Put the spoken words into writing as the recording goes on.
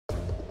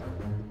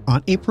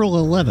On April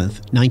 11,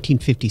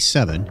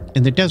 1957,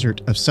 in the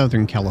desert of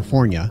Southern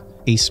California,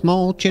 a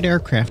small jet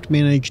aircraft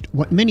managed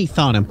what many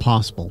thought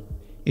impossible.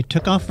 It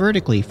took off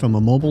vertically from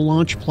a mobile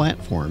launch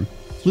platform,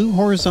 flew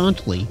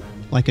horizontally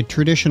like a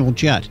traditional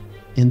jet,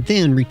 and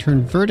then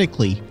returned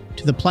vertically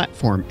to the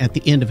platform at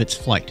the end of its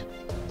flight.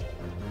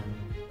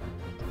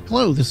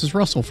 Hello, this is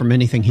Russell from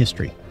Anything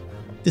History.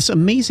 This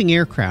amazing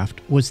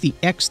aircraft was the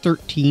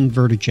X-13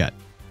 Vertijet,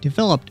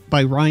 developed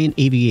by Ryan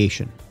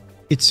Aviation.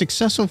 Its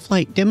successful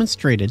flight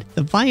demonstrated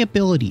the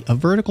viability of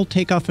vertical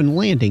takeoff and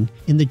landing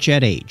in the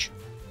jet age.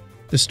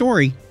 The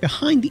story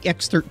behind the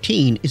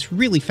X-13 is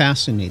really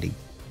fascinating.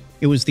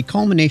 It was the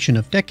culmination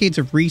of decades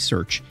of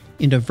research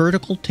into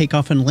vertical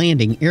takeoff and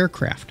landing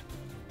aircraft.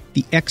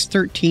 The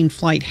X-13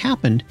 flight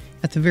happened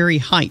at the very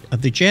height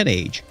of the jet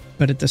age,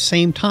 but at the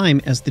same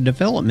time as the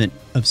development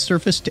of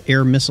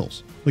surface-to-air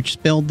missiles, which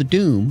spelled the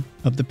doom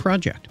of the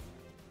project.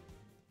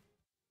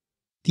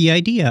 The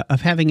idea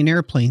of having an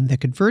airplane that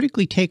could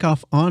vertically take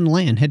off on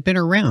land had been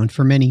around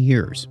for many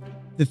years.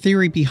 The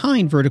theory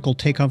behind vertical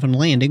takeoff and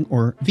landing,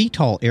 or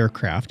VTOL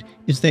aircraft,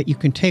 is that you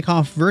can take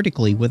off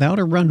vertically without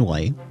a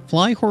runway,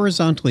 fly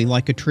horizontally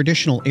like a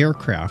traditional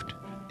aircraft,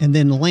 and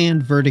then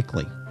land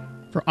vertically.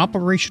 For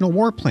operational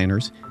war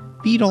planners,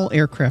 VTOL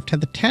aircraft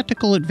have the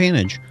tactical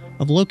advantage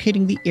of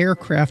locating the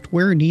aircraft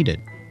where needed,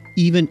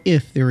 even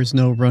if there is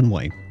no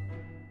runway.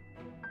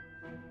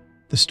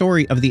 The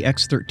story of the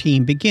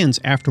X-13 begins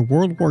after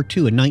World War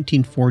II in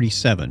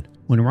 1947,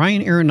 when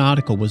Ryan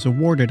Aeronautical was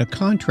awarded a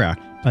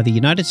contract by the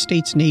United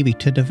States Navy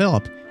to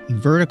develop a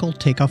vertical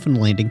takeoff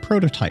and landing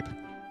prototype.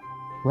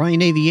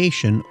 Ryan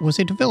Aviation was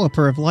a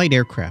developer of light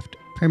aircraft,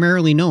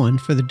 primarily known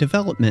for the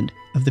development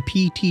of the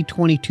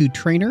PT-22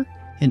 Trainer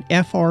and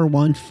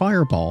FR-1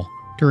 Fireball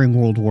during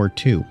World War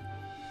II.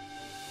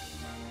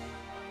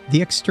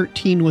 The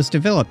X-13 was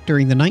developed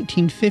during the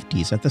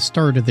 1950s at the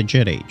start of the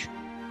jet age.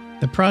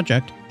 The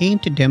project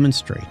aimed to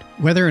demonstrate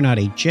whether or not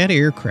a jet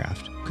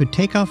aircraft could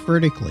take off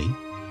vertically,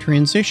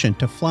 transition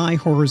to fly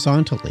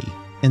horizontally,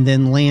 and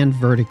then land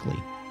vertically.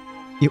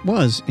 It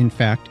was, in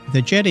fact,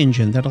 the jet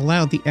engine that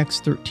allowed the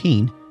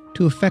X-13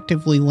 to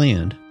effectively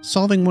land,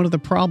 solving one of the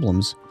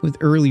problems with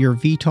earlier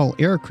VTOL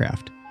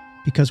aircraft,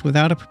 because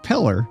without a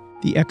propeller,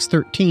 the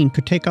X-13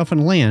 could take off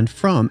and land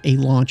from a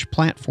launch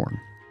platform.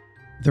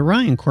 The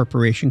Ryan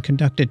Corporation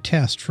conducted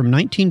tests from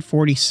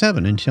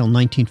 1947 until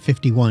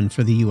 1951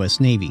 for the U.S.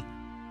 Navy.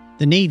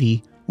 The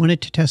Navy wanted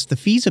to test the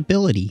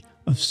feasibility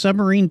of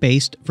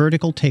submarine-based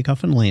vertical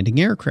takeoff and landing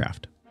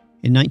aircraft.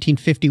 In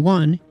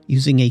 1951,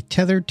 using a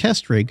tethered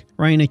test rig,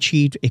 Ryan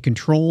achieved a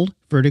controlled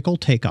vertical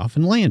takeoff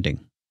and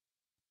landing.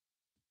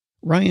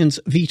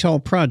 Ryan's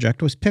VTOL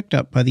project was picked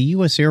up by the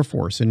U.S. Air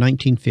Force in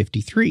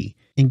 1953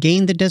 and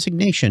gained the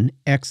designation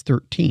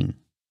X-13.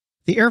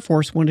 The Air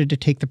Force wanted to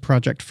take the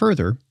project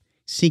further,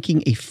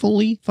 seeking a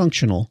fully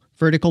functional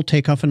vertical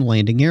takeoff and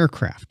landing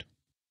aircraft.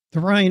 The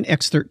Ryan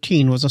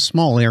X-13 was a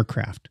small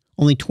aircraft,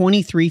 only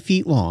 23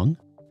 feet long.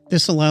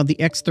 This allowed the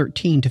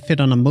X-13 to fit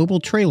on a mobile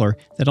trailer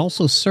that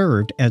also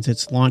served as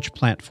its launch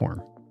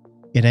platform.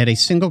 It had a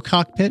single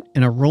cockpit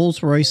and a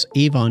Rolls-Royce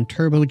Avon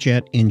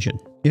turbojet engine.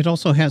 It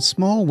also had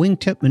small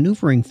wingtip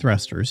maneuvering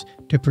thrusters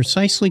to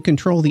precisely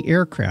control the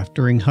aircraft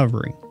during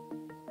hovering.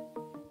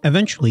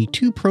 Eventually,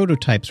 two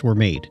prototypes were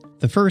made.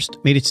 The first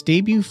made its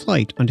debut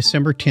flight on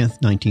December 10,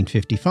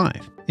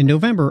 1955. In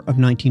November of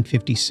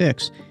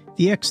 1956,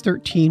 the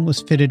X-13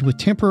 was fitted with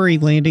temporary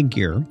landing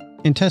gear,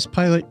 and test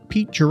pilot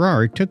Pete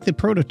Girard took the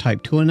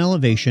prototype to an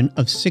elevation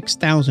of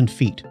 6,000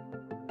 feet.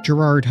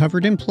 Girard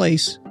hovered in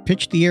place,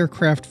 pitched the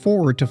aircraft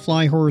forward to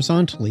fly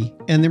horizontally,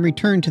 and then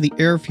returned to the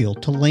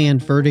airfield to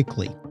land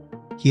vertically.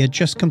 He had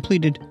just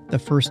completed the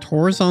first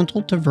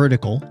horizontal to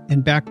vertical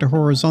and back to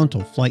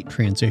horizontal flight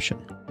transition.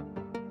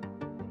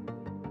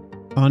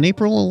 On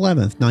April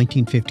 11,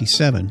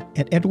 1957,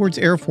 at Edwards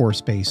Air Force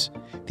Base,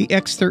 the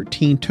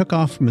X-13 took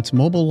off from its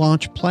mobile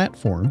launch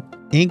platform,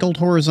 angled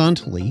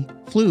horizontally,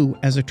 flew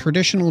as a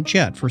traditional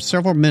jet for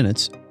several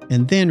minutes,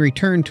 and then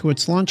returned to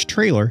its launch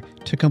trailer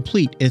to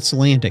complete its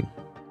landing.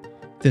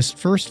 This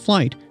first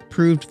flight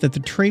proved that the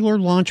trailer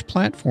launch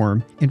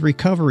platform and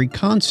recovery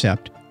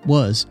concept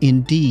was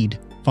indeed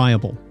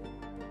viable.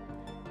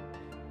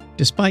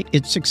 Despite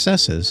its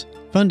successes,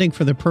 funding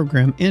for the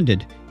program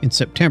ended in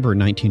September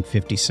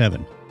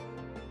 1957.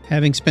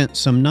 Having spent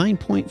some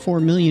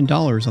 $9.4 million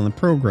on the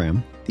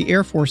program, the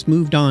Air Force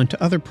moved on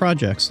to other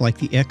projects like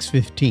the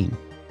X-15.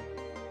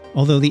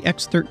 Although the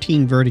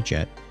X-13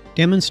 Vertijet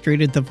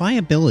demonstrated the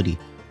viability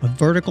of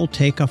vertical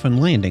takeoff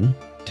and landing,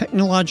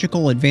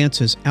 technological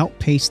advances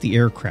outpaced the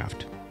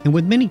aircraft, and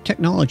with many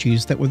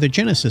technologies that were the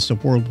genesis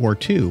of World War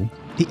II,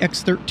 the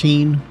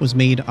X-13 was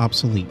made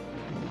obsolete.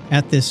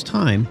 At this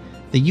time,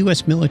 the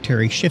U.S.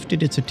 military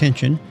shifted its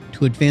attention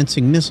to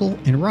advancing missile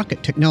and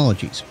rocket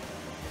technologies.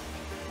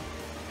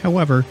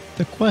 However,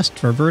 the quest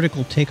for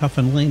vertical takeoff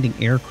and landing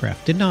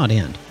aircraft did not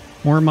end.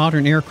 More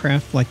modern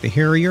aircraft like the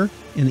Harrier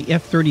and the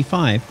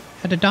F-35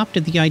 had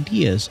adopted the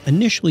ideas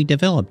initially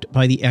developed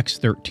by the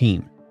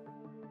X-13.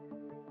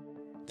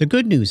 The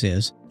good news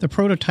is the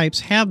prototypes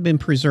have been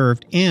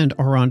preserved and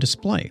are on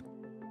display.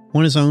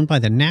 One is owned by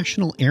the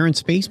National Air and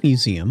Space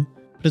Museum,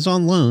 but is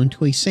on loan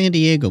to a San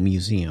Diego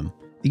museum.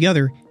 The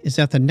other is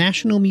at the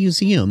National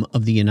Museum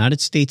of the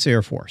United States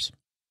Air Force.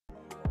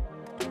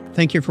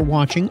 Thank you for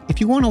watching. If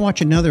you want to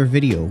watch another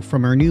video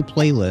from our new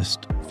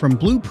playlist, From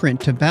Blueprint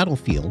to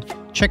Battlefield,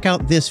 check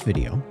out this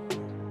video.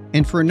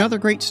 And for another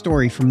great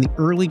story from the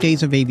early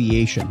days of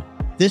aviation,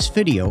 this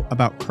video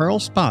about Carl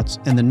Spaatz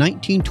and the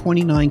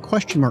 1929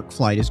 question mark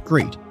flight is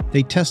great.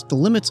 They test the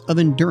limits of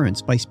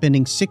endurance by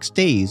spending 6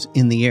 days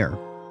in the air.